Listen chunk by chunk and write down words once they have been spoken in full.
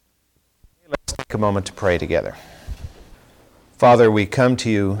Take a moment to pray together. Father, we come to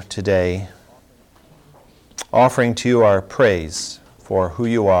you today offering to you our praise for who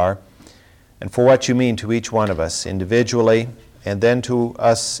you are and for what you mean to each one of us individually and then to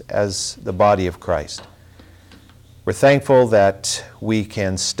us as the body of Christ. We're thankful that we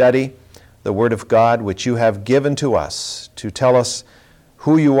can study the Word of God which you have given to us to tell us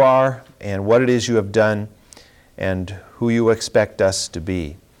who you are and what it is you have done and who you expect us to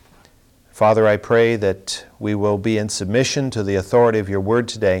be. Father, I pray that we will be in submission to the authority of your word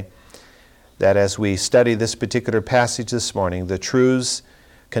today, that as we study this particular passage this morning, the truths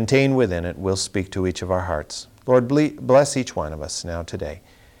contained within it will speak to each of our hearts. Lord, bless each one of us now today.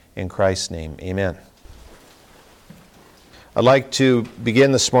 In Christ's name, amen. I'd like to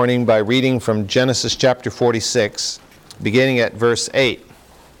begin this morning by reading from Genesis chapter 46, beginning at verse 8.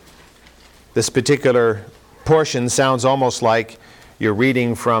 This particular portion sounds almost like you're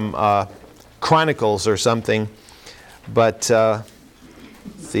reading from Chronicles or something, but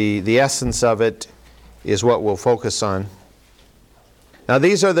the essence of it is what we'll focus on. Now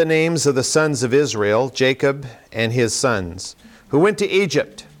these are the names of the sons of Israel, Jacob and his sons, who went to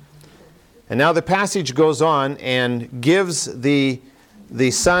Egypt. And now the passage goes on and gives the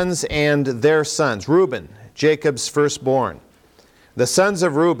sons and their sons. Reuben, Jacob's firstborn. The sons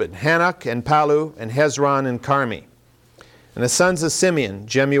of Reuben, Hanok and Palu and Hezron and Carmi. And the sons of Simeon,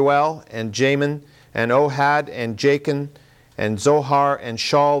 Jemuel and Jamin and Ohad and Jachin and Zohar and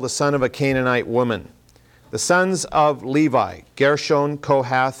Shaul, the son of a Canaanite woman. The sons of Levi, Gershon,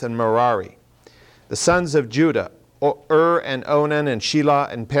 Kohath, and Merari. The sons of Judah, and Onan and Shelah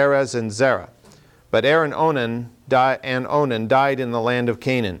and Perez and Zerah. But Onan died in the land of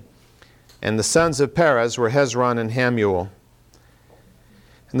Canaan. And the sons of Perez were Hezron and Hamuel.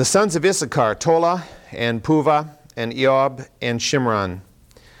 And the sons of Issachar, Tola and Puvah and Eob and Shimron. And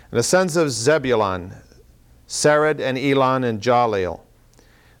the sons of Zebulun, Sered and Elon and Jaleel.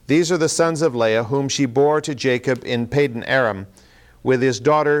 These are the sons of Leah, whom she bore to Jacob in Padan Aram, with his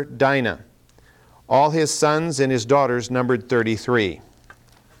daughter Dinah. All his sons and his daughters numbered 33.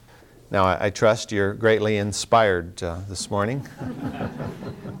 Now, I trust you're greatly inspired this morning.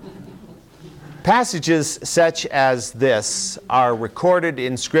 Passages such as this are recorded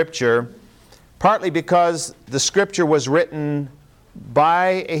in Scripture partly because the Scripture was written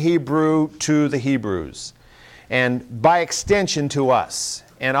by a Hebrew to the Hebrews, and by extension to us.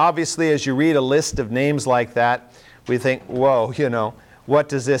 And obviously, as you read a list of names like that, we think, whoa, what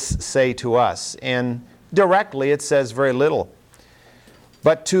does this say to us? And directly, it says very little.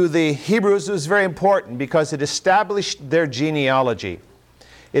 But to the Hebrews, it was very important because it established their genealogy.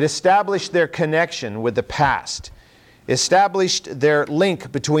 It established their connection with the past. Established their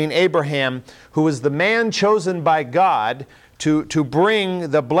link between Abraham, who was the man chosen by God to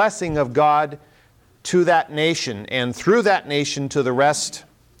bring the blessing of God to that nation, and through that nation to the rest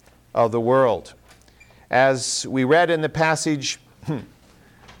of the world. As we read in the passage a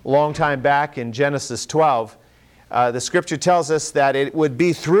long time back in Genesis 12, the Scripture tells us that it would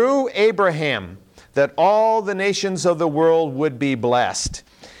be through Abraham that all the nations of the world would be blessed.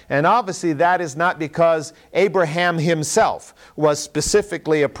 And obviously that is not because Abraham himself was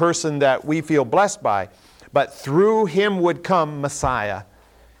specifically a person that we feel blessed by, but through him would come Messiah.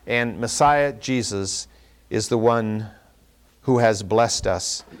 And Messiah, Jesus, is the one who has blessed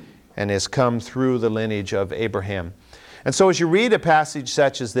us and has come through the lineage of Abraham. And so as you read a passage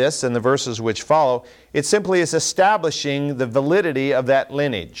such as this and the verses which follow, it simply is establishing the validity of that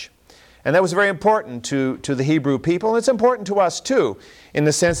lineage. And that was very important to the Hebrew people, and it's important to us too, in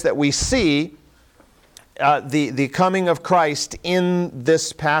the sense that we see the coming of Christ in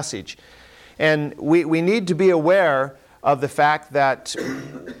this passage. And we need to be aware of the fact that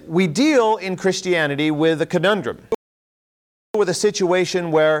we deal in Christianity with a conundrum, with a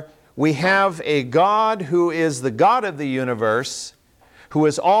situation where we have a God who is the God of the universe, who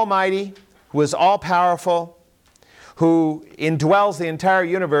is almighty, who is all-powerful, who indwells the entire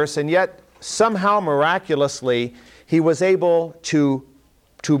universe, and yet somehow miraculously he was able to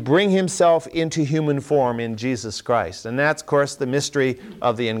bring himself into human form in Jesus Christ. And that's, of course, the mystery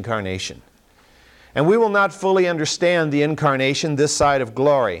of the incarnation. And we will not fully understand the incarnation this side of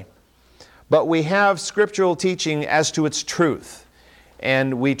glory, but we have scriptural teaching as to its truth,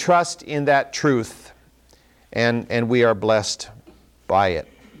 and we trust in that truth, and we are blessed by it.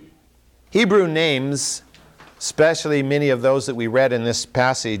 Hebrew names, especially many of those that we read in this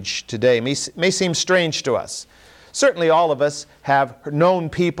passage today, may seem strange to us. Certainly all of us have known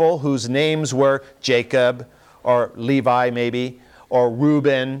people whose names were Jacob or Levi maybe, or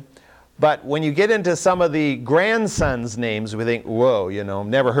Reuben, But when you get into some of the grandsons' names, we think, whoa,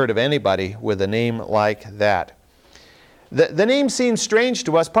 never heard of anybody with a name like that. The name seems strange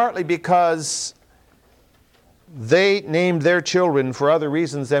to us partly because they named their children for other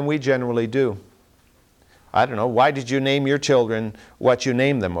reasons than we generally do. I don't know, why did you name your children what you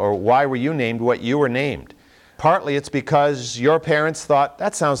named them? Or why were you named what you were named? Partly it's because your parents thought,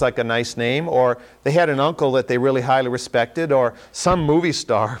 that sounds like a nice name, or they had an uncle that they really highly respected, or some movie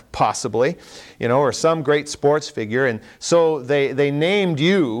star possibly, or some great sports figure. And so they named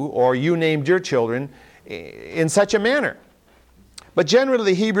you, or you named your children in such a manner. But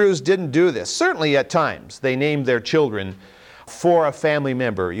generally the Hebrews didn't do this. Certainly at times they named their children for a family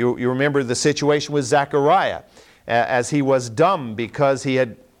member. You remember the situation with Zechariah, as he was dumb because he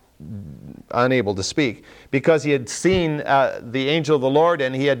had unable to speak, because he had seen the angel of the Lord,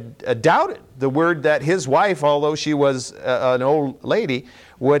 and he had doubted the word that his wife, although she was an old lady,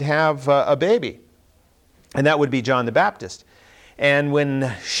 would have a baby. And that would be John the Baptist. And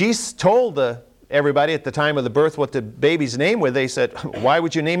when she told everybody at the time of the birth what the baby's name was, they said, why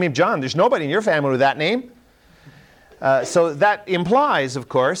would you name him John? There's nobody in your family with that name. So that implies, of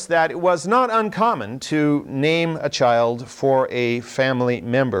course, that it was not uncommon to name a child for a family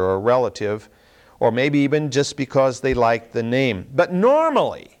member or relative, or maybe even just because they liked the name. But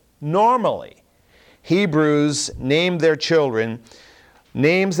normally, Hebrews named their children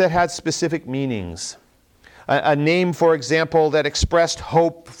names that had specific meanings. A name, for example, that expressed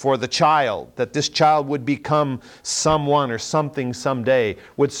hope for the child, that this child would become someone or something someday,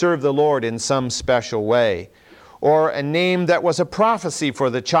 would serve the Lord in some special way. Or a name that was a prophecy for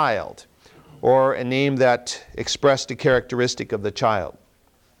the child, or a name that expressed a characteristic of the child.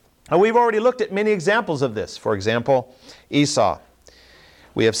 And we've already looked at many examples of this. For example, Esau.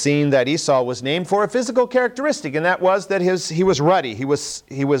 We have seen that Esau was named for a physical characteristic, and that was that he was ruddy, he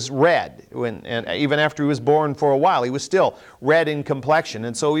was red, and even after he was born for a while, he was still red in complexion,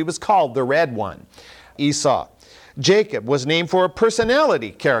 and so he was called the red one, Esau. Jacob was named for a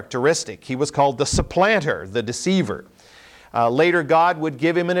personality characteristic. He was called the supplanter, the deceiver. Later, God would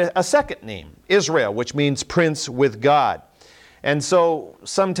give him a second name, Israel, which means prince with God. And so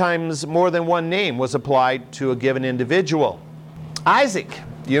sometimes more than one name was applied to a given individual. Isaac,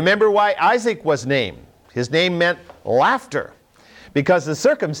 do you remember why Isaac was named? His name meant laughter, because the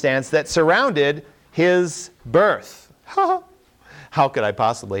circumstance that surrounded his birth. How could I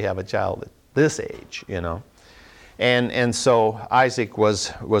possibly have a child at this age, And so Isaac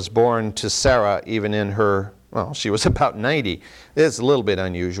was born to Sarah even in her, she was about 90. It's a little bit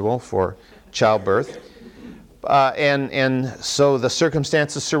unusual for childbirth. And so the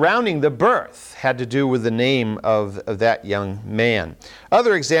circumstances surrounding the birth had to do with the name of that young man.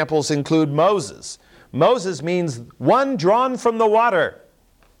 Other examples include Moses. Moses means one drawn from the water.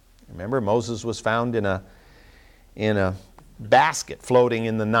 Remember, Moses was found in a basket floating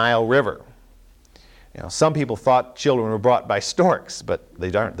in the Nile River. Some people thought children were brought by storks, but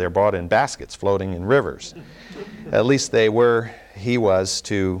they aren't. They're brought in baskets floating in rivers. At least he was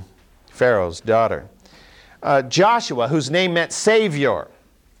to Pharaoh's daughter. Joshua, whose name meant Savior.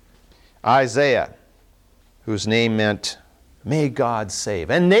 Isaiah, whose name meant May God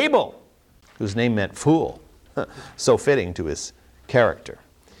save. And Nabal, whose name meant fool. So fitting to his character.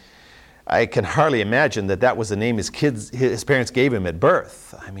 I can hardly imagine that was the name his parents gave him at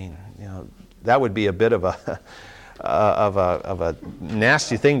birth. I mean, that would be a bit of a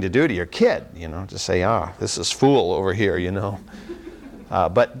nasty thing to do to your kid, to say, this is fool over here,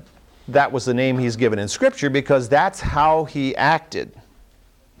 But that was the name he's given in Scripture because that's how he acted.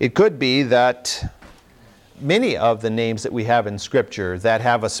 It could be that many of the names that we have in Scripture that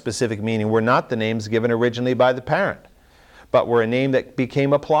have a specific meaning were not the names given originally by the parent, but were a name that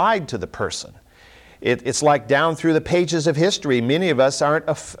became applied to the person. It's like down through the pages of history, many of us aren't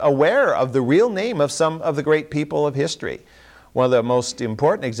aware of the real name of some of the great people of history. One of the most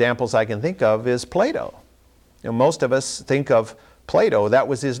important examples I can think of is Plato. Most of us think of Plato, that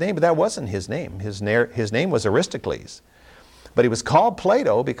was his name, but that wasn't his name. His name was Aristocles. But he was called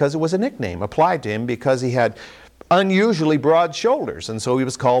Plato because it was a nickname applied to him because he had unusually broad shoulders, and so he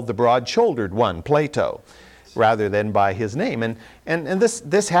was called the broad-shouldered one, Plato, rather than by his name. And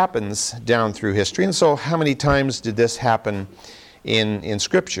this happens down through history. And so how many times did this happen in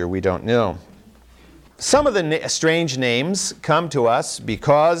Scripture? We don't know. Some of the strange names come to us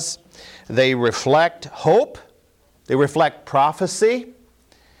because they reflect hope, they reflect prophecy,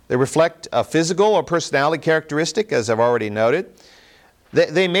 they reflect a physical or personality characteristic, as I've already noted.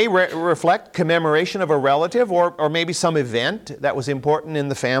 They may reflect commemoration of a relative or maybe some event that was important in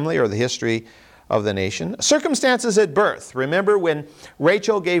the family or the history of the nation. Circumstances at birth. Remember when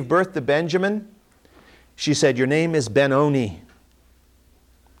Rachel gave birth to Benjamin? She said, your name is Benoni,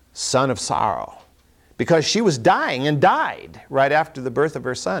 son of sorrow, because she was dying and died right after the birth of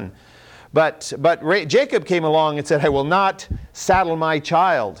her son. But Jacob came along and said, I will not saddle my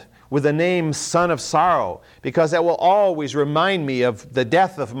child with the name son of sorrow, because that will always remind me of the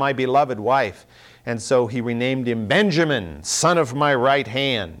death of my beloved wife. And so he renamed him Benjamin, son of my right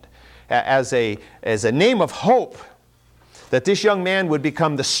hand, as a name of hope that this young man would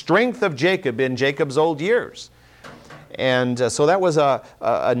become the strength of Jacob in Jacob's old years. And so that was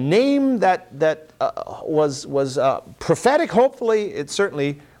a name that was prophetic. Hopefully, it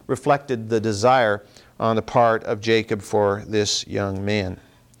certainly reflected the desire on the part of Jacob for this young man.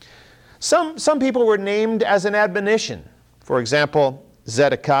 Some people were named as an admonition. For example,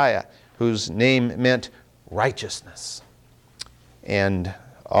 Zedekiah, whose name meant righteousness. And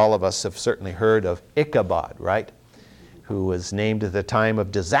all of us have certainly heard of Ichabod, right? Who was named at the time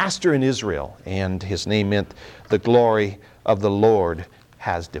of disaster in Israel, and his name meant the glory of the Lord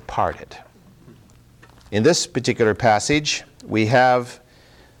has departed. In this particular passage, we have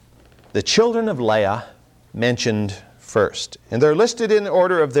the children of Leah mentioned first, and they're listed in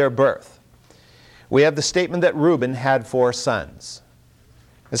order of their birth. We have the statement that Reuben had 4 sons.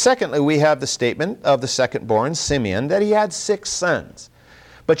 And secondly, we have the statement of the second-born, Simeon, that he had 6 sons.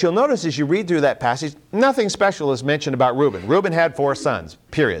 But you'll notice as you read through that passage, nothing special is mentioned about Reuben. Reuben had 4 sons,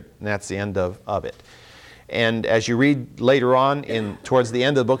 period. And that's the end of it. And as you read later on, towards the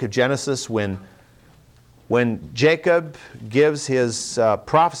end of the book of Genesis, when Jacob gives his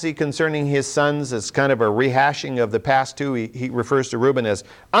prophecy concerning his sons, it's kind of a rehashing of the past 2. He refers to Reuben as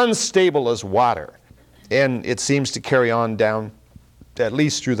unstable as water. And it seems to carry on down at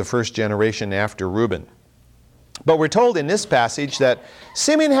least through the first generation after Reuben. But we're told in this passage that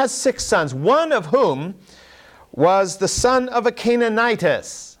Simeon has 6 sons, one of whom was the son of a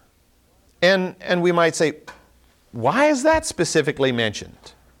Canaanitess. And we might say, why is that specifically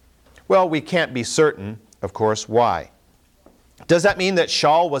mentioned? Well, we can't be certain, of course, why. Does that mean that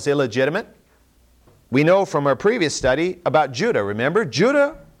Shaul was illegitimate? We know from our previous study about Judah. Remember,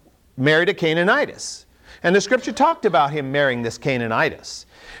 Judah married a Canaanitess. And the scripture talked about him marrying this Canaanitess.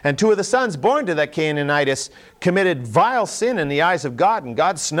 And 2 of the sons born to that Canaanitess committed vile sin in the eyes of God, and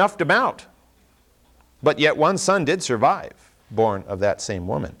God snuffed them out. But yet one son did survive, born of that same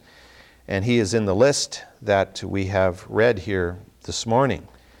woman. And he is in the list that we have read here this morning.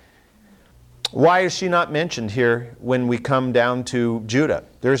 Why is she not mentioned here when we come down to Judah?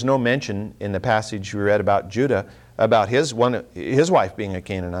 There's no mention in the passage we read about Judah, about his wife being a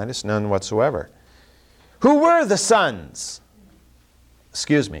Canaanitess, none whatsoever. Who were the sons?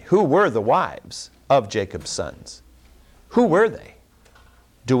 Who were the wives of Jacob's sons? Who were they?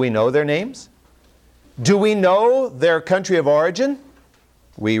 Do we know their names? Do we know their country of origin?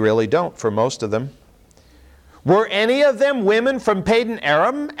 We really don't for most of them. Were any of them women from Padan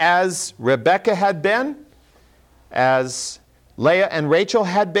Aram, as Rebekah had been, as Leah and Rachel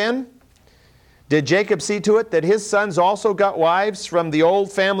had been? Did Jacob see to it that his sons also got wives from the old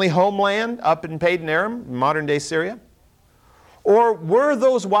family homeland up in Padan Aram, modern-day Syria? Or were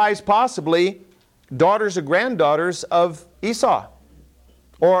those wives possibly daughters or granddaughters of Esau,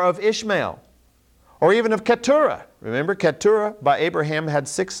 or of Ishmael, or even of Keturah? Remember, Keturah by Abraham had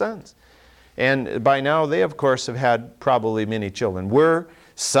 6 sons. And by now they, of course, have had probably many children. Were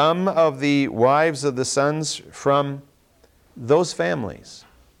some of the wives of the sons from those families?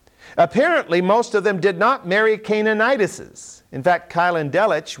 Apparently, most of them did not marry Canaanitesses. In fact, Kylan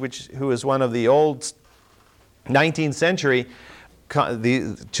Delitzsch, who is one of the old 19th century,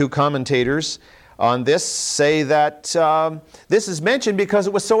 the 2 commentators on this say that this is mentioned because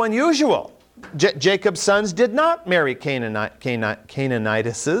it was so unusual. Jacob's sons did not marry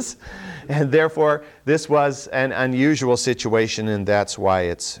Canaanitesses, and therefore this was an unusual situation, and that's why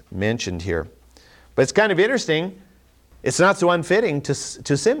it's mentioned here. But it's kind of interesting. It's not so unfitting to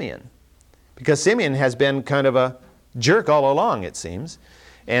Simeon, because Simeon has been kind of a jerk all along, it seems.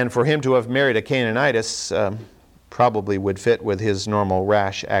 And for him to have married a Canaanitess probably would fit with his normal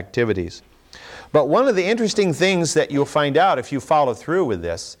rash activities. But one of the interesting things that you'll find out if you follow through with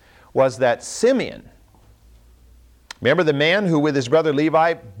this was that Simeon, remember the man who with his brother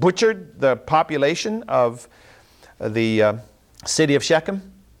Levi butchered the population of the city of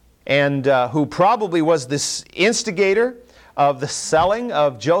Shechem? And who probably was this instigator of the selling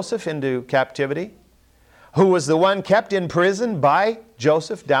of Joseph into captivity, who was the one kept in prison by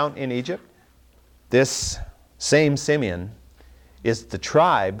Joseph down in Egypt. This same Simeon is the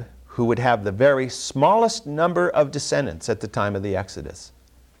tribe who would have the very smallest number of descendants at the time of the Exodus.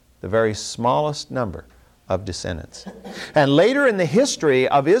 the very smallest number of descendants. And later in the history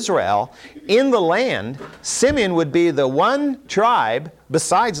of Israel, in the land, Simeon would be the one tribe,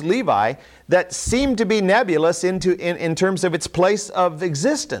 besides Levi, that seemed to be nebulous in terms of its place of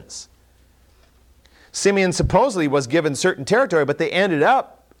existence. Simeon supposedly was given certain territory, but they ended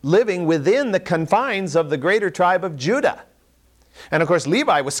up living within the confines of the greater tribe of Judah. And of course,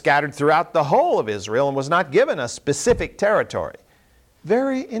 Levi was scattered throughout the whole of Israel and was not given a specific territory.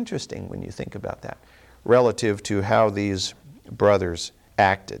 Very interesting when you think about that, relative to how these brothers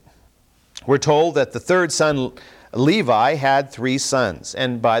acted. We're told that the third son, Levi, had 3 sons.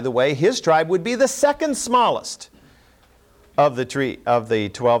 And by the way, his tribe would be the second smallest of the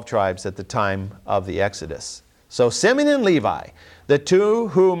 12 tribes at the time of the Exodus. So Simeon and Levi, the two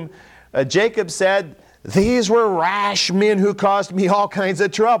whom Jacob said, "These were rash men who caused me all kinds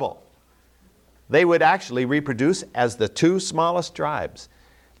of trouble," they would actually reproduce as the 2 smallest tribes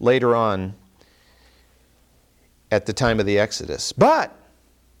later on at the time of the Exodus. But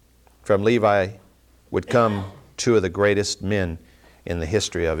from Levi would come 2 of the greatest men in the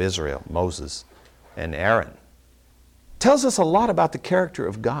history of Israel, Moses and Aaron. Tells us a lot about the character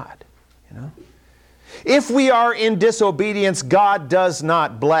of God, you know. If we are in disobedience, God does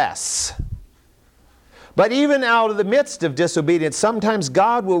not bless. But even out of the midst of disobedience, sometimes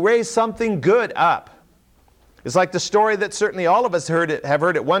God will raise something good up. It's like the story that certainly all of us have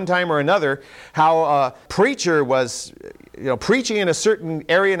heard at one time or another, how a preacher was preaching in a certain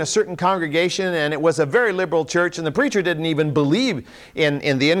area in a certain congregation, and it was a very liberal church, and the preacher didn't even believe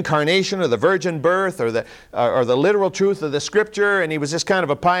in the incarnation or the virgin birth or the literal truth of the Scripture, and he was just kind of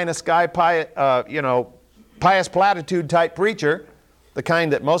a pie in the sky, pious platitude type preacher, the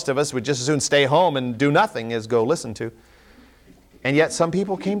kind that most of us would just as soon stay home and do nothing as go listen to. And yet some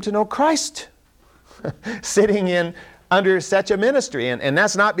people came to know Christ sitting in under such a ministry. And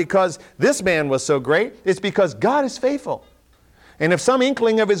that's not because this man was so great. It's because God is faithful. And if some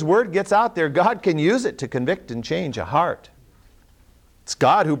inkling of His Word gets out there, God can use it to convict and change a heart. It's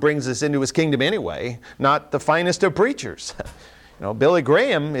God who brings us into His kingdom anyway, not the finest of preachers. Billy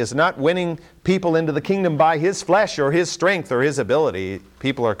Graham is not winning people into the kingdom by his flesh or his strength or his ability.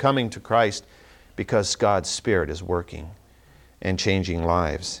 People are coming to Christ because God's Spirit is working and changing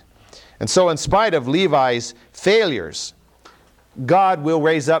lives. And so in spite of Levi's failures, God will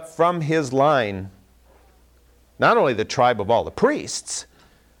raise up from his line not only the tribe of all the priests,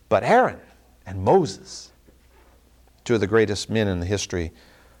 but Aaron and Moses, 2 of the greatest men in the history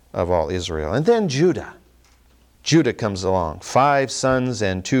of all Israel. And then Judah. Judah comes along, 5 sons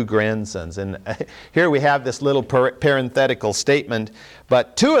and 2 grandsons. And here we have this little parenthetical statement,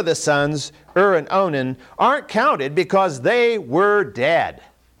 but 2 of the sons, and Onan, aren't counted because they were dead.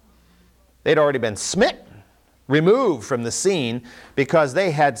 They'd already been smitten, removed from the scene, because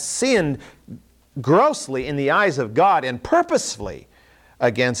they had sinned grossly in the eyes of God and purposefully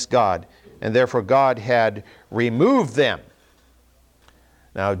against God. And therefore God had removed them.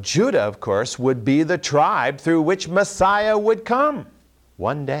 Now Judah, of course, would be the tribe through which Messiah would come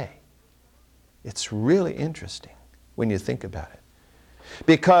one day. It's really interesting when you think about it.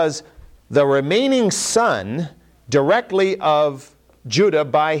 Because the remaining son directly of Judah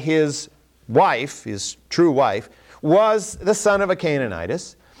by his wife, his true wife, was the son of a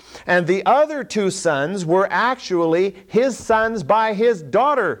Canaanitess. And the other 2 sons were actually his sons by his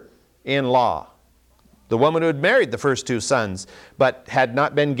daughter-in-law. The woman who had married the first 2 sons, but had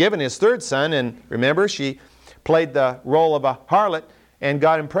not been given his 3rd son. And remember, she played the role of a harlot and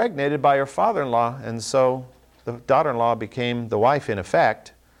got impregnated by her father-in-law. And so the daughter-in-law became the wife in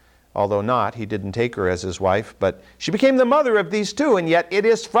effect, although not. He didn't take her as his wife, but she became the mother of these 2. And yet it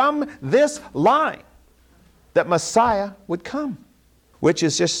is from this line that Messiah would come, which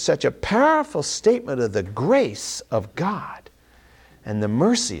is just such a powerful statement of the grace of God and the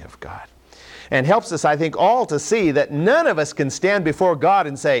mercy of God. And helps us, I think, all to see that none of us can stand before God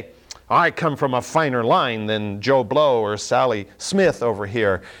and say, I come from a finer line than Joe Blow or Sally Smith over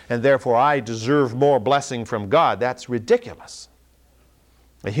here, and therefore I deserve more blessing from God. That's ridiculous.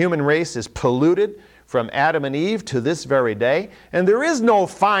 The human race is polluted from Adam and Eve to this very day, and there is no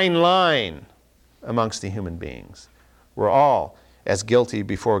fine line amongst the human beings. We're all as guilty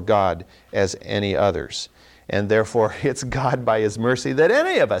before God as any others. And therefore, it's God by His mercy that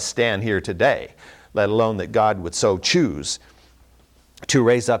any of us stand here today, let alone that God would so choose to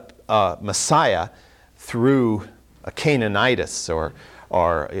raise up a Messiah through a Canaanitess or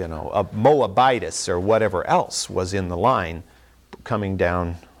a Moabitess or whatever else was in the line coming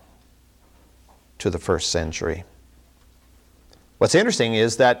down to the 1st century. What's interesting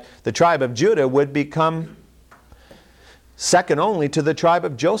is that the tribe of Judah would become second only to the tribe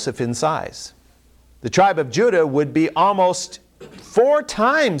of Joseph in size. The tribe of Judah would be almost 4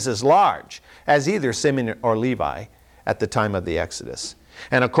 times as large as either Simeon or Levi at the time of the Exodus.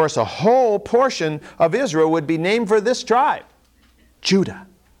 And of course, a whole portion of Israel would be named for this tribe, Judah.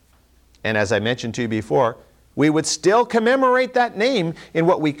 And as I mentioned to you before, we would still commemorate that name in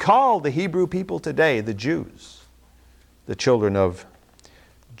what we call the Hebrew people today, the Jews, the children of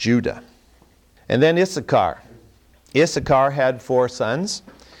Judah. And then Issachar. Issachar had 4 sons.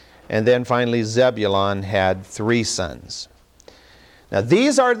 And then finally Zebulun had 3 sons. Now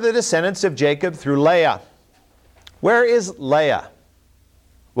these are the descendants of Jacob through Leah. Where is Leah?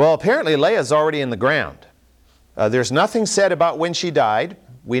 Well, apparently Leah is already in the ground. There's nothing said about when she died.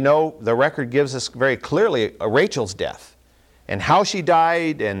 We know the record gives us very clearly Rachel's death and how she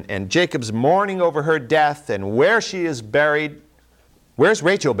died and Jacob's mourning over her death and where she is buried. Where's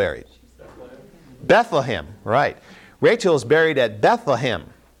Rachel buried? Bethlehem, right. Rachel is buried at Bethlehem.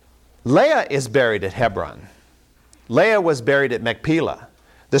 Leah is buried at Hebron. Leah was buried at Machpelah.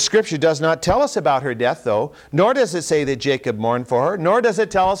 The scripture does not tell us about her death, though, nor does it say that Jacob mourned for her, nor does it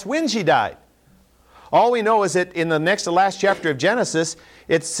tell us when she died. All we know is that in the next to last chapter of Genesis,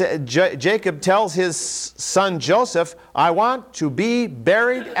 Jacob tells his son Joseph, I want to be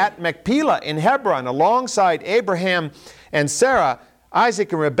buried at Machpelah in Hebron alongside Abraham and Sarah,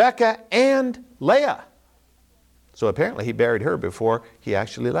 Isaac and Rebekah, and Leah. So apparently he buried her before he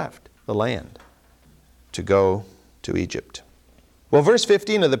actually left the land to go to Egypt. Well, verse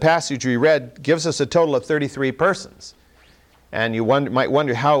 15 of the passage we read gives us a total of 33 persons. And you might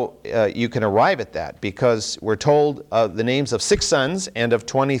wonder how you can arrive at that, because we're told the names of 6 sons and of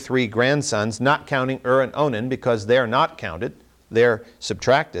 23 grandsons, not counting and Onan, because they're not counted, they're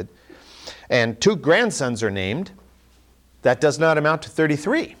subtracted. And 2 grandsons are named. That does not amount to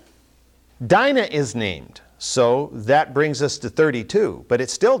 33. Dinah is named, so that brings us to 32, but it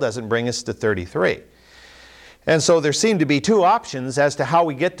still doesn't bring us to 33. And so there seem to be 2 options as to how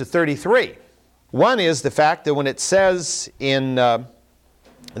we get to 33. One is the fact that when it says in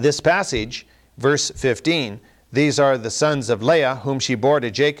this passage, verse 15, these are the sons of Leah, whom she bore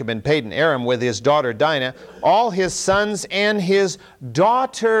to Jacob in Padan Aram with his daughter Dinah, all his sons and his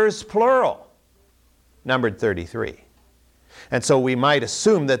daughters, plural, numbered 33. And so we might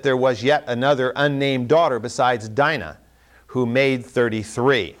assume that there was yet another unnamed daughter besides Dinah who made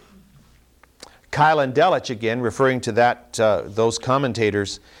 33. Keil and Delitzsch, again, referring to that, those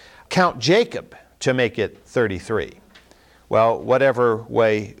commentators, count Jacob to make it 33. Well, whatever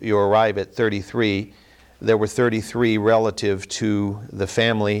way you arrive at 33, there were 33 relative to the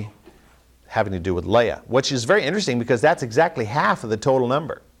family having to do with Leah, which is very interesting because that's exactly half of the total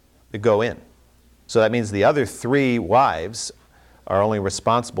number that go in. So that means the other 3 wives are only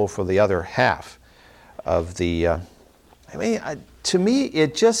responsible for the other half of the... to me,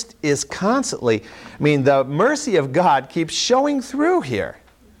 it just is constantly... the mercy of God keeps showing through here.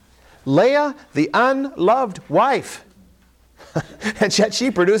 Leah, the unloved wife. And yet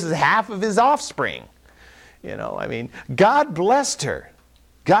she produces half of his offspring. God blessed her.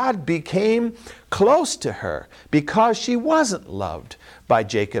 God became close to her because she wasn't loved by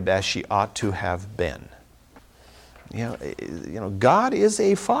Jacob as she ought to have been. God is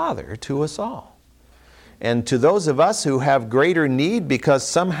a father to us all. And to those of us who have greater need because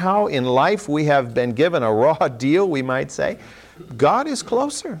somehow in life we have been given a raw deal, we might say, God is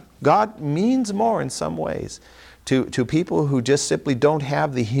closer. God means more in some ways to people who just simply don't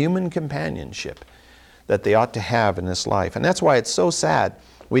have the human companionship that they ought to have in this life. And that's why it's so sad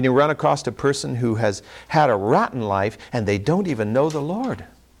when you run across a person who has had a rotten life and they don't even know the Lord.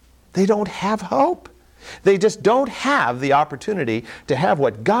 They don't have hope. They just don't have the opportunity to have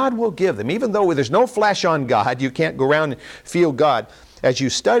what God will give them. Even though there's no flesh on God, you can't go around and feel God. As you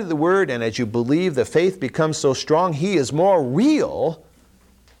study the Word and as you believe, the faith becomes so strong, He is more real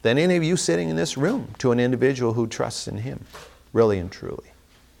than any of you sitting in this room to an individual who trusts in Him, really and truly.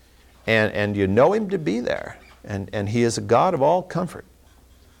 And you know Him to be there. And He is a God of all comfort,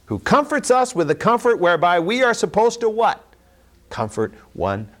 who comforts us with the comfort whereby we are supposed to what? Comfort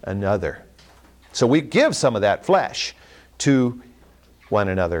one another. So we give some of that flesh to one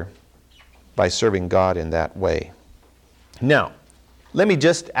another by serving God in that way. Now, let me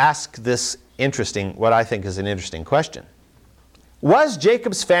just ask this what I think is an interesting question. Was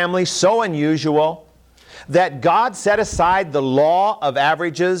Jacob's family so unusual that God set aside the law of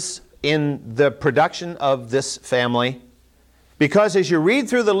averages in the production of this family? Because as you read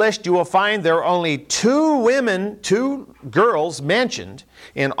through the list, you will find there are only 2 girls mentioned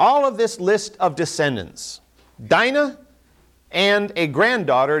in all of this list of descendants. Dinah and a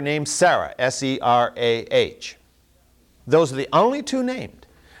granddaughter named Sarah, S-E-R-A-H. Those are the only two named.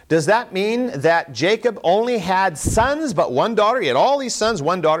 Does that mean that Jacob only had sons but one daughter? He had all these sons,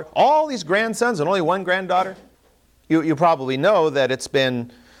 one daughter, all these grandsons and only one granddaughter? You probably know that it's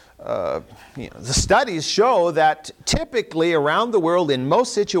been, the studies show that typically around the world in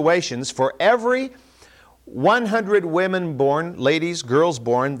most situations, for every 100 women born, ladies, girls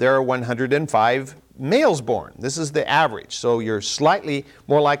born, there are 105 males born. This is the average. So you're slightly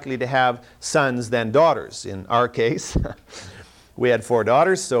more likely to have sons than daughters. In our case, we had 4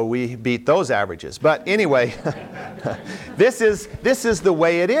 daughters, so we beat those averages. But anyway, this is the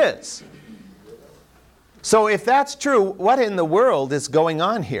way it is. So if that's true, what in the world is going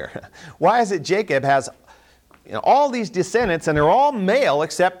on here? Why is it Jacob has all these descendants and they're all male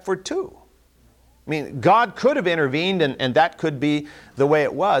except for 2? I mean, God could have intervened and that could be the way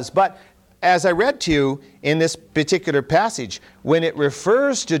it was. But as I read to you in this particular passage, when it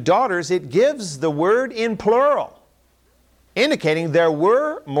refers to daughters, it gives the word in plural, indicating there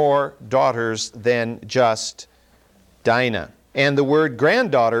were more daughters than just Dinah. And the word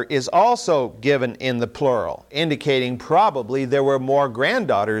granddaughter is also given in the plural, indicating probably there were more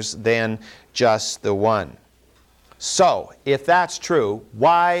granddaughters than just the one. So, if that's true,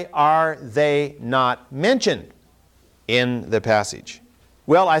 why are they not mentioned in the passage?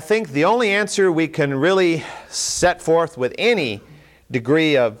 Well, I think the only answer we can really set forth with any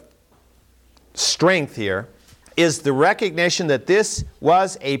degree of strength here is the recognition that this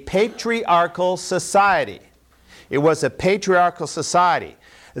was a patriarchal society. It was a patriarchal society.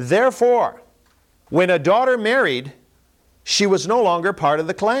 Therefore, when a daughter married, she was no longer part of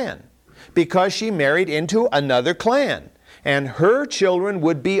the clan because she married into another clan. And her children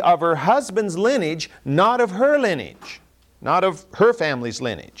would be of her husband's lineage, not of her lineage, not of her family's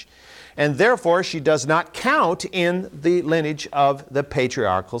lineage. And therefore, she does not count in the lineage of the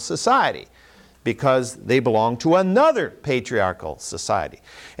patriarchal society, because they belong to another patriarchal society.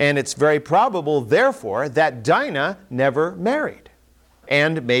 And it's very probable, therefore, that Dinah never married.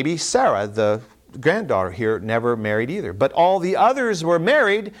 And maybe Sarah, the granddaughter here, never married either. But all the others were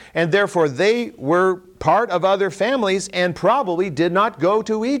married, and therefore they were part of other families and probably did not go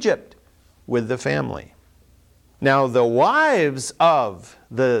to Egypt with the family. Now, the wives of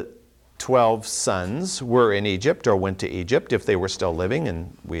the 12 sons were in Egypt or went to Egypt if they were still living,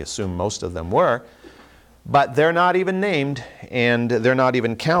 and we assume most of them were, but they're not even named and they're not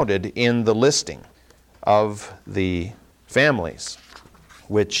even counted in the listing of the families,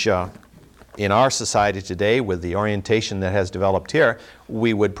 which in our society today, with the orientation that has developed here,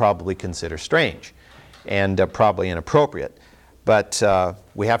 we would probably consider strange and probably inappropriate. But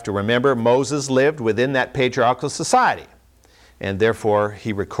we have to remember Moses lived within that patriarchal society, and therefore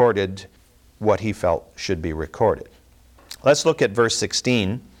he recorded what he felt should be recorded. Let's look at verse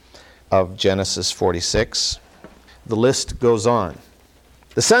 16 of Genesis 46. The list goes on.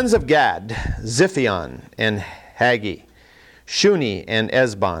 The sons of Gad, Ziphion and Haggi, Shuni and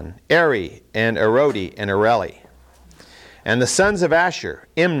Esbon, Eri and Erodi and Areli. And the sons of Asher,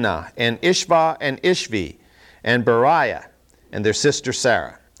 Imnah and Ishva and Ishvi and Beriah and their sister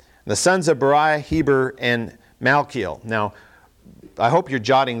Sarah. And the sons of Beriah, Heber and Malkiel. Now, I hope you're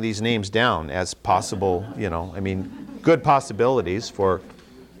jotting these names down as possible, good possibilities for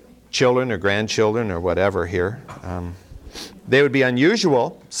children or grandchildren or whatever here. They would be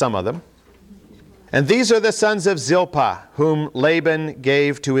unusual, some of them. And these are the sons of Zilpah, whom Laban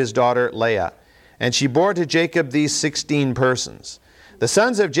gave to his daughter Leah. And she bore to Jacob these 16 persons. The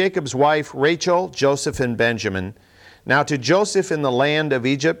sons of Jacob's wife Rachel, Joseph, and Benjamin. Now to Joseph in the land of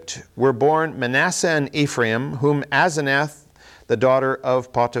Egypt were born Manasseh and Ephraim, whom Asenath, the daughter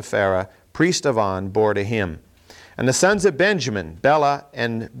of Potipharah, priest of On, bore to him. And the sons of Benjamin, Bela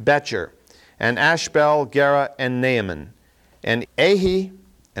and Becher, and Ashbel, Gera, and Naaman, and Ahi,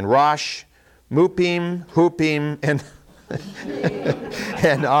 and Rosh, Mupim, Hupim, and,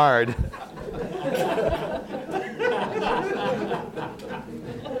 and Ard.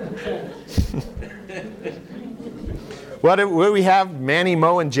 What do we have? Manny,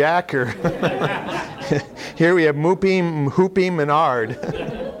 Mo, and Jack? Or here we have Mupim, Hupim, and Ard.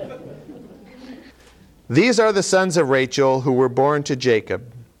 These are the sons of Rachel who were born to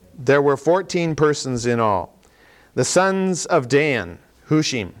Jacob. There were 14 persons in all. The sons of Dan,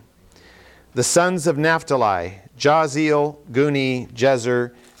 Hushim. The sons of Naphtali, Jaziel, Guni,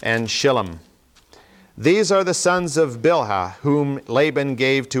 Jezer, and Shillem. These are the sons of Bilhah, whom Laban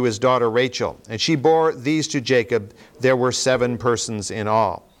gave to his daughter Rachel. And she bore these to Jacob. There were 7 persons in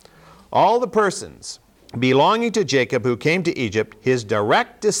all. All the persons belonging to Jacob who came to Egypt, his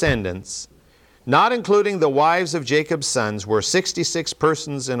direct descendants, not including the wives of Jacob's sons, were 66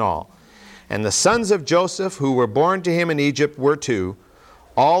 persons in all. And the sons of Joseph who were born to him in Egypt were 2.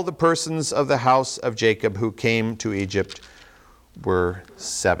 All the persons of the house of Jacob who came to Egypt were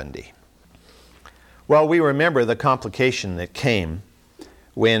 70. Well, we remember the complication that came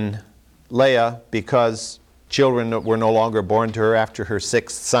when Leah, because children were no longer born to her after her 6th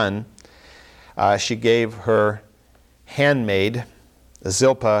son, she gave her handmaid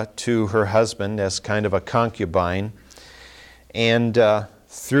Zilpah to her husband as kind of a concubine, and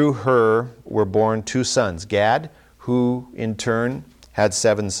through her were born 2 sons, Gad, who in turn had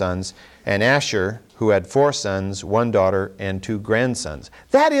 7 sons, and Asher, who had 4 sons, 1 daughter, and 2 grandsons.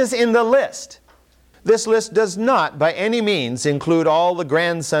 That is in the list. This list does not by any means include all the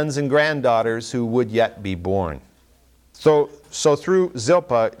grandsons and granddaughters who would yet be born. So through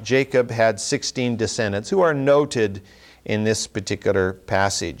Zilpah, Jacob had 16 descendants who are noted in this particular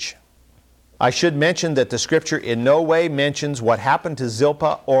passage. I should mention that the scripture in no way mentions what happened to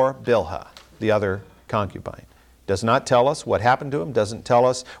Zilpah or Bilhah, the other concubine. Does not tell us what happened to them, doesn't tell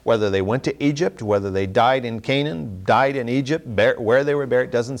us whether they went to Egypt, whether they died in Canaan, died in Egypt, where they were buried,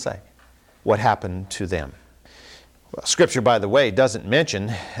 doesn't say what happened to them. Well, scripture, by the way, doesn't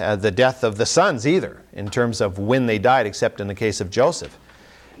mention the death of the sons either, in terms of when they died, except in the case of Joseph.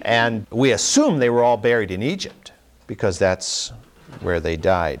 And we assume they were all buried in Egypt, because that's where they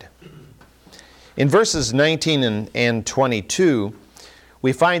died. In verses 19 and 22,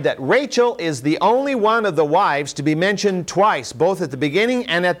 we find that Rachel is the only one of the wives to be mentioned twice, both at the beginning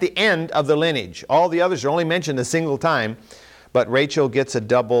and at the end of the lineage. All the others are only mentioned a single time, but Rachel gets a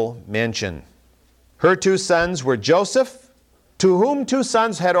double mention. Her 2 sons were Joseph, to whom 2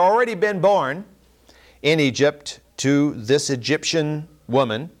 sons had already been born in Egypt to this Egyptian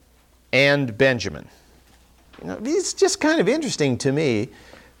woman, and Benjamin. It's just kind of interesting to me.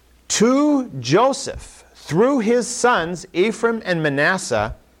 To Joseph, through his sons Ephraim and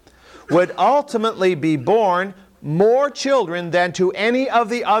Manasseh, would ultimately be born more children than to any of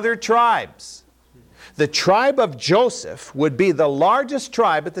the other tribes. The tribe of Joseph would be the largest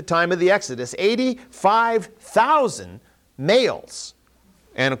tribe at the time of the Exodus, 85,000 males.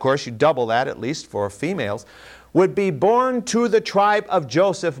 And of course, you double that at least for females, would be born to the tribe of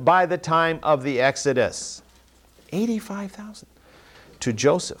Joseph by the time of the Exodus. 85,000 to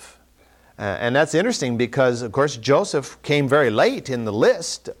Joseph. And that's interesting because, of course, Joseph came very late in the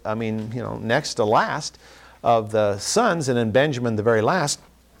list. I mean, next to last of the sons, and then Benjamin the very last.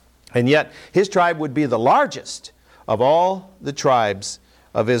 And yet, his tribe would be the largest of all the tribes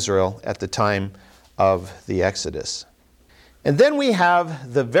of Israel at the time of the Exodus. And then we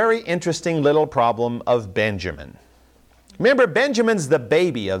have the very interesting little problem of Benjamin. Remember, Benjamin's the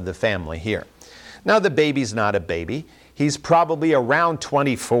baby of the family here. Now, the baby's not a baby. He's probably around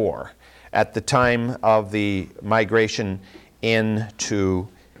 24 at the time of the migration into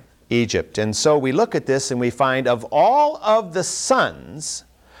Egypt. And so we look at this and we find of all of the sons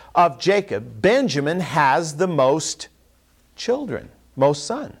of Jacob, Benjamin has the most children, most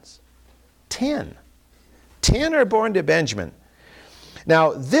sons. 10. 10 are born to Benjamin.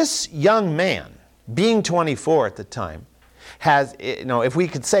 Now, this young man, being 24 at the time, has, if we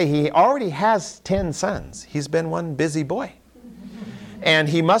could say he already has 10 sons. He's been one busy boy. And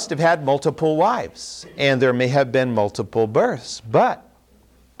he must have had multiple wives, and there may have been multiple births. But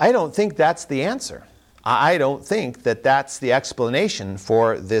I don't think that's the answer. I don't think that that's the explanation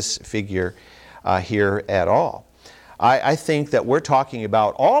for this figure here at all. I think that we're talking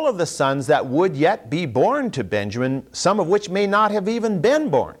about all of the sons that would yet be born to Benjamin, some of which may not have even been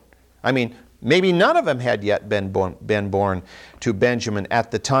born. I mean, maybe none of them had yet been born to Benjamin at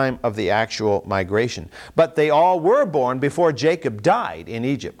the time of the actual migration. But they all were born before Jacob died in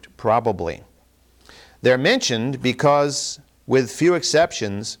Egypt, probably. They're mentioned because, with few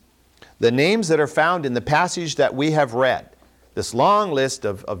exceptions, the names that are found in the passage that we have read, this long list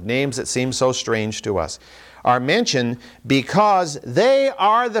of names that seem so strange to us, are mentioned because they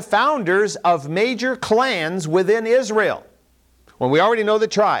are the founders of major clans within Israel. When we already know the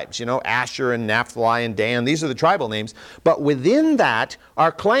tribes, Asher and Naphtali and Dan, these are the tribal names. But within that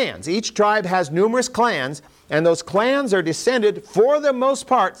are clans. Each tribe has numerous clans, and those clans are descended, for the most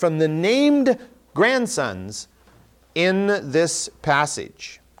part, from the named grandsons in this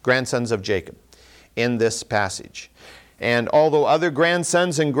passage. Grandsons of Jacob in this passage. And although other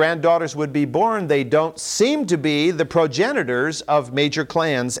grandsons and granddaughters would be born, they don't seem to be the progenitors of major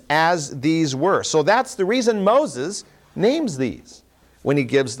clans as these were. So that's the reason Moses names these when he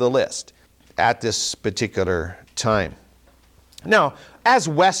gives the list at this particular time. Now, as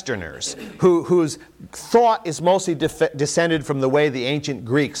Westerners, whose thought is mostly descended from the way the ancient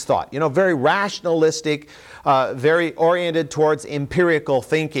Greeks thought, very rationalistic, very oriented towards empirical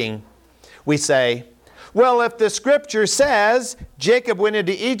thinking, We say, well, if the scripture says Jacob went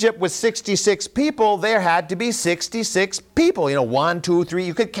into Egypt with 66 people, there had to be 66 people. 1, 2, 3.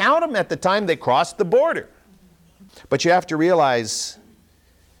 You could count them at the time they crossed the border. But you have to realize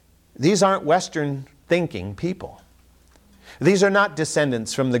these aren't Western thinking people. These are not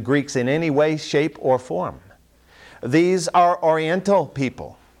descendants from the Greeks in any way, shape, or form. These are Oriental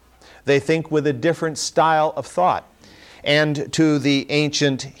people. They think with a different style of thought. And to the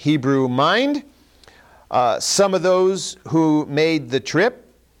ancient Hebrew mind, some of those who made the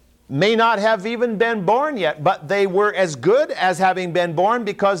trip may not have even been born yet, but they were as good as having been born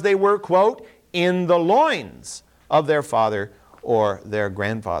because they were, quote, in the loins of their father or their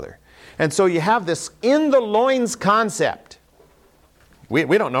grandfather. And so you have this in the loins concept. We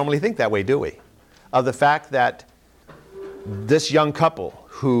don't normally think that way, do we? Of the fact that this young couple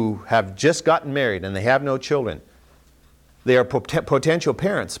who have just gotten married and they have no children, they are potential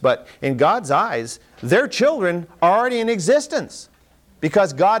parents, but in God's eyes, their children are already in existence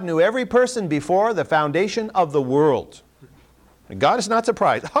because God knew every person before the foundation of the world. And God is not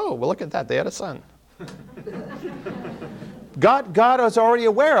surprised. Oh, well, look at that. They had a son. God is already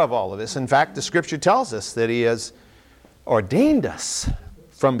aware of all of this. In fact, the Scripture tells us that He has ordained us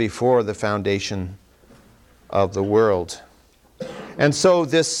from before the foundation of the world. And so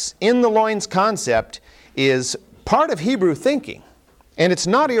this in the loins concept is part of Hebrew thinking. And it's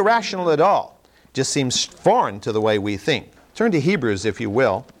not irrational at all. It just seems foreign to the way we think. Turn to Hebrews, if you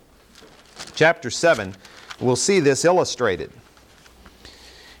will. Chapter 7. We'll see this illustrated.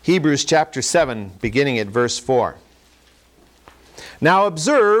 Hebrews chapter 7, beginning at verse 4. Now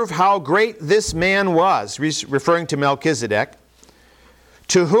observe how great this man was, referring to Melchizedek,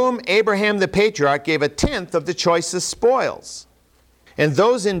 to whom Abraham the patriarch gave a tenth of the choicest spoils. And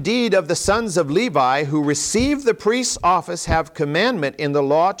those indeed of the sons of Levi who receive the priest's office have commandment in the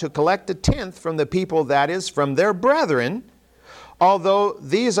law to collect a tenth from the people, that is, from their brethren, although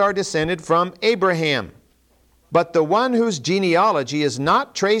these are descended from Abraham. But the one whose genealogy is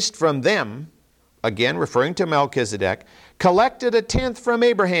not traced from them, again referring to Melchizedek, collected a tenth from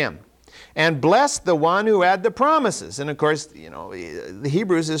Abraham and blessed the one who had the promises. And of course, the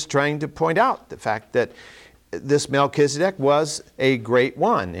Hebrews is trying to point out the fact that this Melchizedek was a great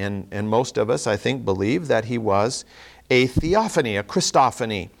one. And most of us, I think, believe that he was a theophany, a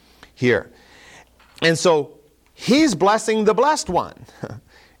Christophany here. And so he's blessing the blessed one,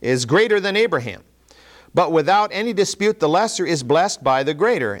 is greater than Abraham. But without any dispute, the lesser is blessed by the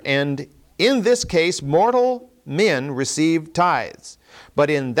greater. And in this case, mortal men receive tithes. But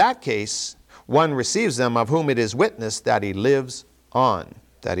in that case, one receives them of whom it is witnessed that he lives on,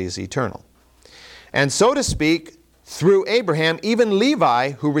 that is eternal. And so to speak, through Abraham, even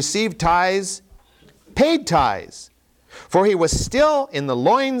Levi, who received tithes, paid tithes. For he was still in the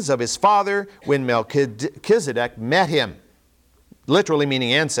loins of his father when Melchizedek met him. Literally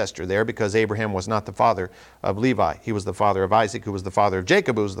meaning ancestor there, because Abraham was not the father of Levi. He was the father of Isaac, who was the father of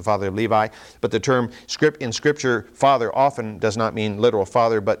Jacob, who was the father of Levi. But the term in Scripture, father, often does not mean literal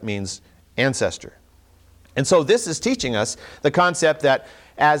father, but means ancestor. And so this is teaching us the concept that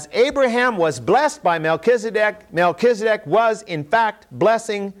as Abraham was blessed by Melchizedek, Melchizedek was in fact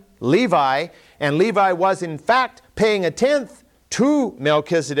blessing Levi, and Levi was in fact paying a tenth to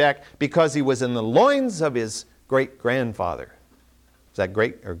Melchizedek because he was in the loins of his great-grandfather. Is that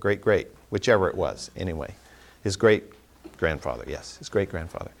great or great-great? Whichever it was, anyway. His great-grandfather, yes, his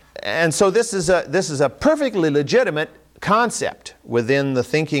great-grandfather. And so this is a perfectly legitimate concept within the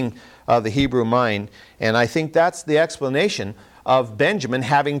thinking of the Hebrew mind, and I think that's the explanation of Benjamin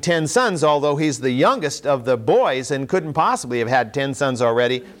having 10 sons, although he's the youngest of the boys and couldn't possibly have had 10 sons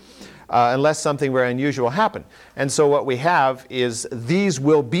already unless something very unusual happened. And so what we have is these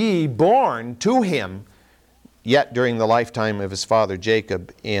will be born to him yet during the lifetime of his father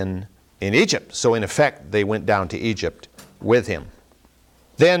Jacob in Egypt. So in effect, they went down to Egypt with him.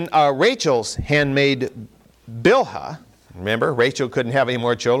 Then Rachel's handmaid Bilhah, remember, Rachel couldn't have any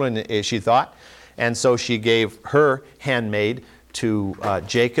more children, she thought, and so she gave her handmaid to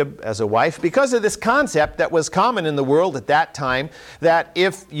Jacob as a wife because of this concept that was common in the world at that time, that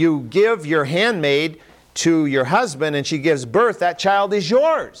if you give your handmaid to your husband and she gives birth, that child is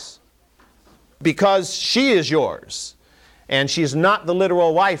yours, because she is yours, and she's not the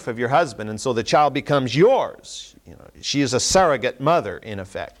literal wife of your husband, and so the child becomes yours. She is a surrogate mother, in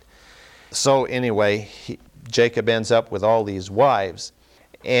effect. So anyway, Jacob ends up with all these wives,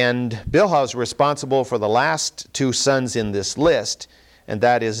 and Bilhah is responsible for the last two sons in this list, and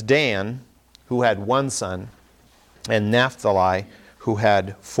that is Dan, who had one son, and Naphtali, who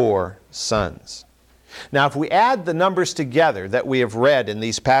had 4 sons. Now, if we add the numbers together that we have read in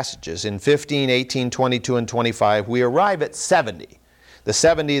these passages, in 15, 18, 22, and 25, we arrive at 70. The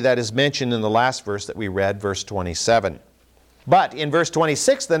 70 that is mentioned in the last verse that we read, verse 27. But in verse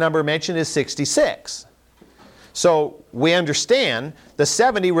 26, the number mentioned is 66. So we understand the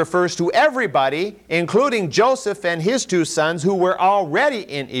 70 refers to everybody, including Joseph and his 2 sons who were already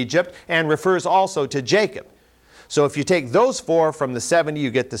in Egypt, and refers also to Jacob. So if you take those 4 from the 70, you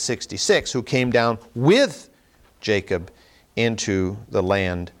get the 66 who came down with Jacob into the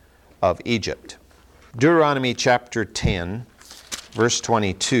land of Egypt. Deuteronomy chapter 10, verse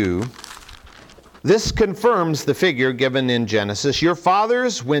 22. This confirms the figure given in Genesis. Your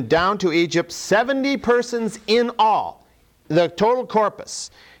fathers went down to Egypt, 70 persons in all, the total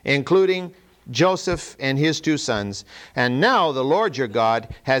corpus, including Joseph and his 2 sons. And now the Lord your God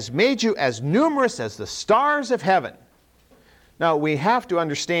has made you as numerous as the stars of heaven. Now we have to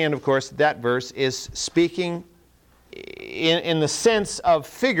understand, of course, that verse is speaking in the sense of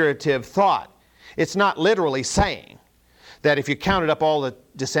figurative thought. It's not literally saying that if you counted up all the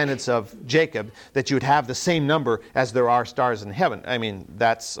descendants of Jacob, that you would have the same number as there are stars in heaven. I mean,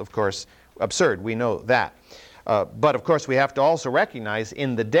 that's, of course, absurd. We know that. But, of course, we have to also recognize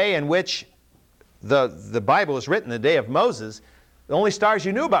in the day in which the Bible was written, the day of Moses, the only stars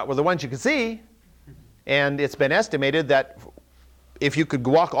you knew about were the ones you could see. And it's been estimated that if you could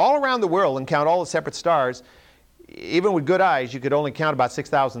walk all around the world and count all the separate stars, even with good eyes, you could only count about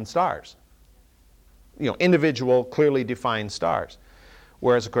 6,000 stars. Individual, clearly defined stars.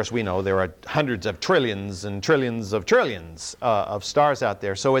 Whereas, of course, we know there are hundreds of trillions and trillions of trillions of stars out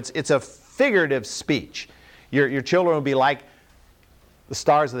there. So it's a figurative speech. Your children will be like the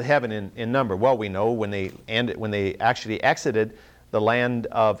stars of the heaven in number. Well, we know when they actually exited the land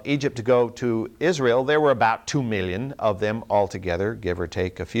of Egypt to go to Israel, there were about 2 million of them altogether, give or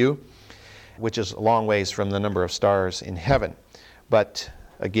take a few, which is a long ways from the number of stars in heaven. But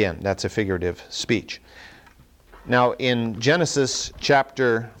again, that's a figurative speech. Now, in Genesis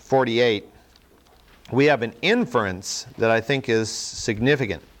chapter 48, we have an inference that I think is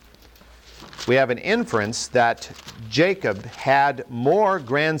significant. We have an inference that Jacob had more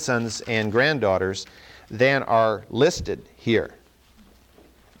grandsons and granddaughters than are listed here.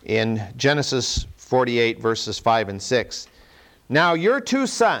 In Genesis 48, verses 5 and 6, now your 2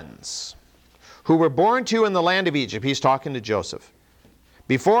 sons, who were born to you in the land of Egypt, he's talking to Joseph,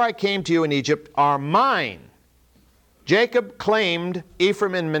 before I came to you in Egypt, are mine. Jacob claimed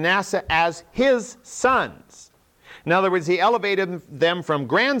Ephraim and Manasseh as his sons. In other words, he elevated them from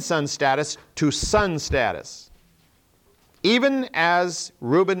grandson status to son status, even as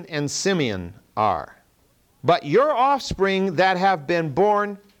Reuben and Simeon are. But your offspring that have been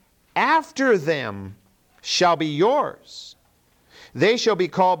born after them shall be yours. They shall be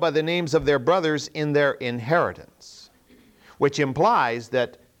called by the names of their brothers in their inheritance, which implies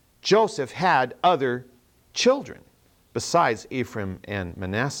that Joseph had other children besides Ephraim and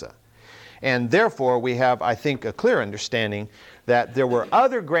Manasseh. And therefore we have, I think, a clear understanding that there were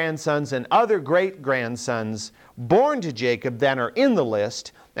other grandsons and other great-grandsons born to Jacob than are in the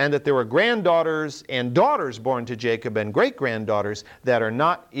list, and that there were granddaughters and daughters born to Jacob and great-granddaughters that are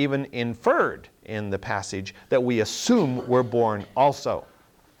not even inferred in the passage that we assume were born also.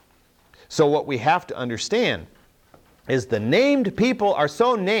 So what we have to understand is the named people are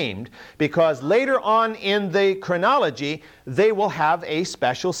so named because later on in the chronology they will have a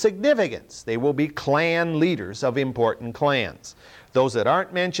special significance. They will be clan leaders of important clans. Those that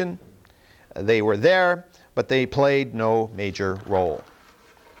aren't mentioned, they were there, but they played no major role.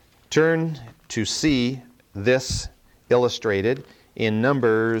 Turn to see this illustrated in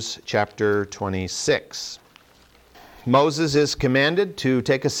Numbers chapter 26. Moses is commanded to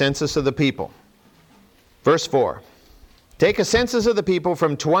take a census of the people. Verse 4. Take a census of the people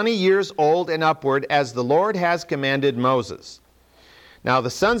from 20 years old and upward, as the Lord has commanded Moses. Now the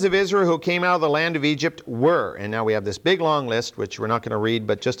sons of Israel who came out of the land of Egypt were, and now we have this big long list, which we're not going to read,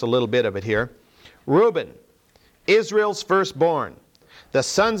 but just a little bit of it here. Reuben, Israel's firstborn. The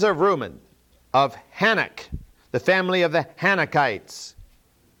sons of Reuben, of Hanok, the family of the Hanokites.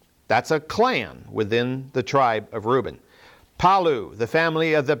 That's a clan within the tribe of Reuben. Palu, the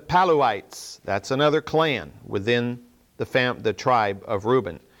family of the Paluites. That's another clan within the tribe of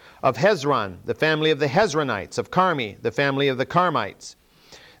Reuben. Of Hezron, the family of the Hezronites. Of Carmi, the family of the Carmites.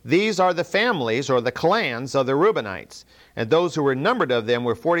 These are the families or the clans of the Reubenites. And those who were numbered of them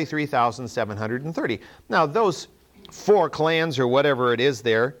were 43,730. Now those 4 clans or whatever it is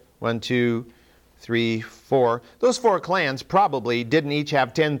there, 1, 2, 3, 4, those 4 clans probably didn't each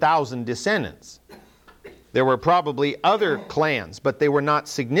have 10,000 descendants. There were probably other clans, but they were not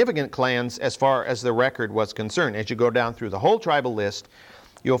significant clans as far as the record was concerned. As you go down through the whole tribal list,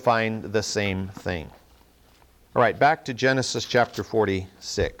 you'll find the same thing. All right, back to Genesis chapter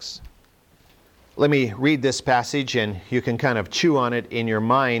 46. Let me read this passage, and you can kind of chew on it in your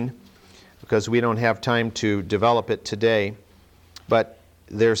mind, because we don't have time to develop it today. But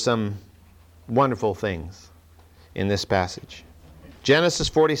there's some wonderful things in this passage. Genesis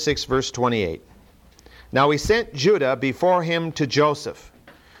 46, verse 28. Now he sent Judah before him to Joseph,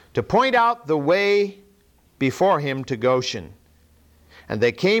 to point out the way before him to Goshen. And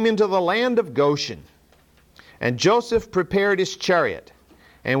they came into the land of Goshen. And Joseph prepared his chariot,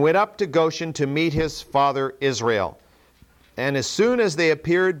 and went up to Goshen to meet his father Israel. And as soon as he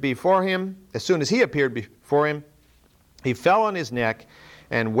appeared before him, he fell on his neck,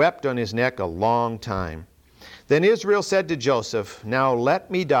 and wept on his neck a long time. Then Israel said to Joseph, Now let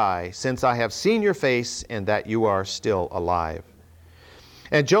me die, since I have seen your face, and that you are still alive.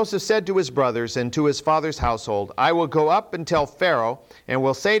 And Joseph said to his brothers and to his father's household, I will go up and tell Pharaoh, and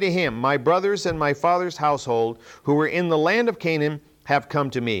will say to him, My brothers and my father's household, who were in the land of Canaan, have come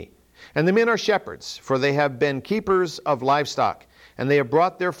to me. And the men are shepherds, for they have been keepers of livestock, and they have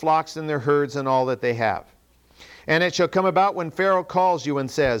brought their flocks and their herds and all that they have. And it shall come about when Pharaoh calls you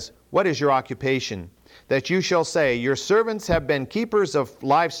and says, What is your occupation? That you shall say, Your servants have been keepers of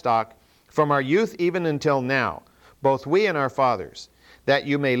livestock from our youth even until now, both we and our fathers, that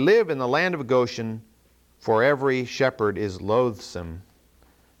you may live in the land of Goshen, for every shepherd is loathsome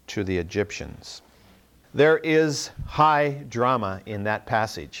to the Egyptians. There is high drama in that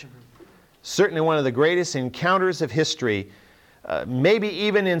passage. Certainly one of the greatest encounters of history, maybe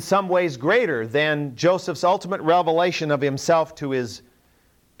even in some ways greater than Joseph's ultimate revelation of himself to his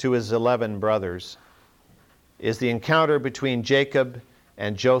 11 brothers, is the encounter between Jacob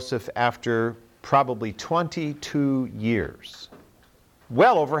and Joseph after probably 22 years.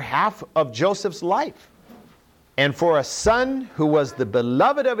 Well over half of Joseph's life. And for a son who was the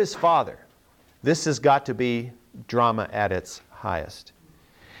beloved of his father, this has got to be drama at its highest.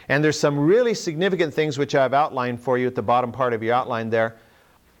 And there's some really significant things which I've outlined for you at the bottom part of your outline there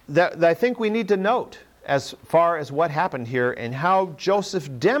that I think we need to note as far as what happened here and how Joseph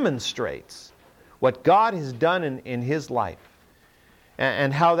demonstrates what God has done in his life,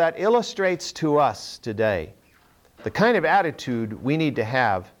 and how that illustrates to us today the kind of attitude we need to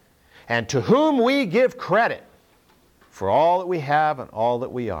have, and to whom we give credit for all that we have and all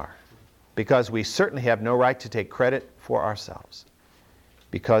that we are. Because we certainly have no right to take credit for ourselves.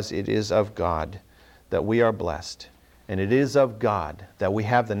 Because it is of God that we are blessed. And it is of God that we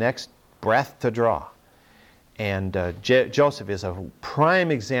have the next breath to draw. And Joseph is a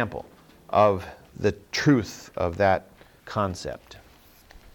prime example of the truth of that concept.